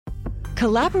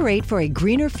Collaborate for a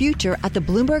greener future at the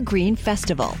Bloomberg Green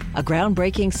Festival, a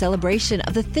groundbreaking celebration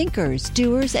of the thinkers,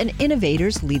 doers, and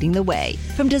innovators leading the way.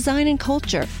 From design and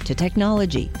culture to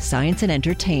technology, science, and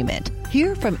entertainment.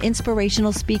 Hear from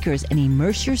inspirational speakers and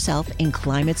immerse yourself in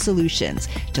climate solutions.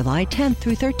 July 10th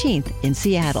through 13th in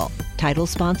Seattle. Title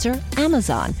sponsor,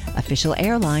 Amazon. Official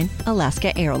airline,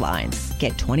 Alaska Airlines.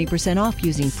 Get 20% off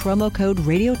using promo code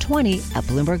radio20 at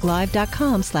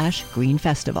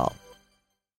bloomberglive.com/greenfestival.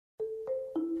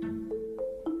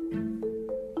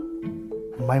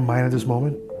 My mind at this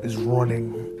moment is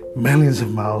running millions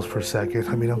of miles per second.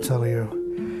 I mean, I'm telling you.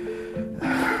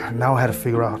 Now I had to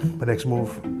figure out my next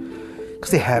move.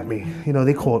 Because they had me. You know,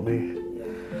 they caught me.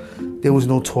 There was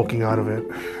no talking out of it.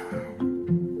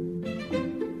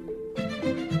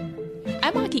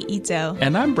 I'm Aki Ito.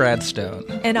 And I'm Brad Stone.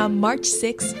 And on March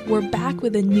 6th, we're back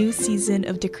with a new season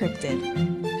of Decrypted.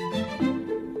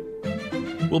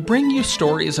 We'll bring you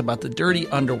stories about the dirty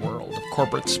underworld of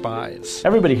corporate spies.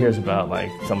 Everybody hears about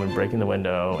like someone breaking the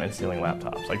window and stealing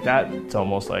laptops. Like that, it's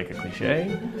almost like a cliche.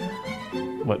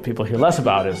 What people hear less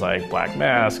about is like Black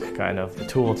Mask, kind of the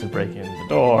tool to break in the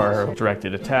door,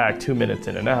 directed attack, 2 minutes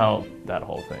in and out, that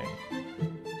whole thing.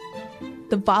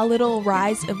 The volatile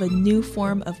rise of a new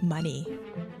form of money.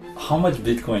 How much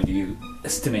Bitcoin do you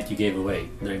estimate you gave away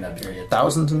during that period?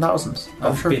 Thousands and thousands.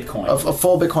 Of Bitcoin? Of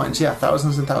full Bitcoins, yeah,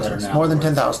 thousands and thousands. More than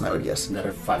 10,000, I would guess. That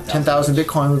are 5,000. 10,000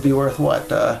 Bitcoin would be worth what?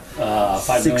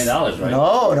 $5 million, right?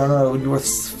 No, it would be worth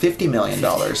 $50 million,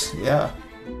 yeah.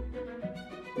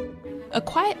 A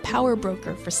quiet power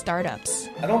broker for startups.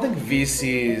 I don't think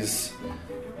VCs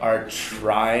are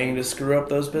trying to screw up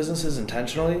those businesses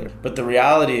intentionally, but the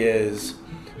reality is,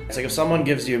 it's like if someone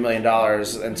gives you $1 million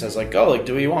and says like, go, like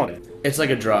do what you want. It's like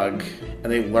a drug, and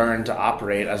they learn to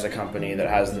operate as a company that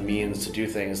has the means to do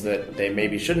things that they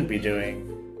maybe shouldn't be doing.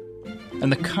 And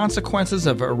the consequences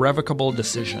of irrevocable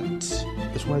decisions.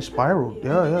 That's when I spiraled.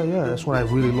 Yeah. That's when I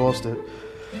really lost it.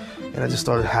 And I just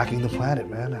started hacking the planet,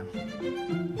 man.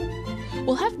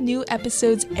 We'll have new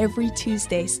episodes every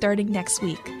Tuesday starting next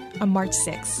week on March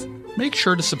 6th. Make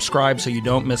sure to subscribe so you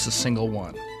don't miss a single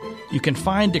one. You can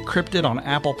find Decrypted on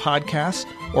Apple Podcasts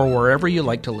or wherever you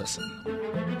like to listen.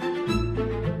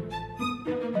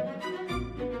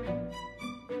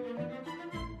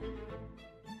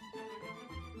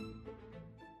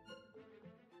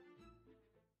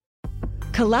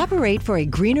 Collaborate for a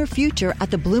greener future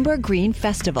at the Bloomberg Green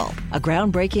Festival, a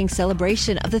groundbreaking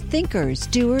celebration of the thinkers,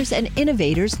 doers, and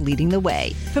innovators leading the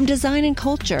way. From design and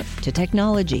culture to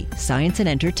technology, science, and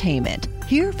entertainment.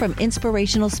 Hear from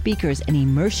inspirational speakers and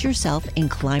immerse yourself in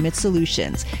climate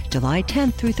solutions. July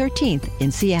 10th through 13th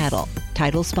in Seattle.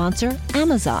 Title sponsor,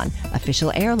 Amazon.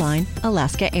 Official airline,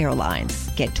 Alaska Airlines.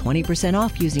 Get 20%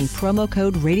 off using promo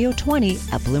code radio20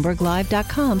 at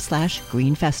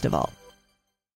bloomberglive.com/greenfestival.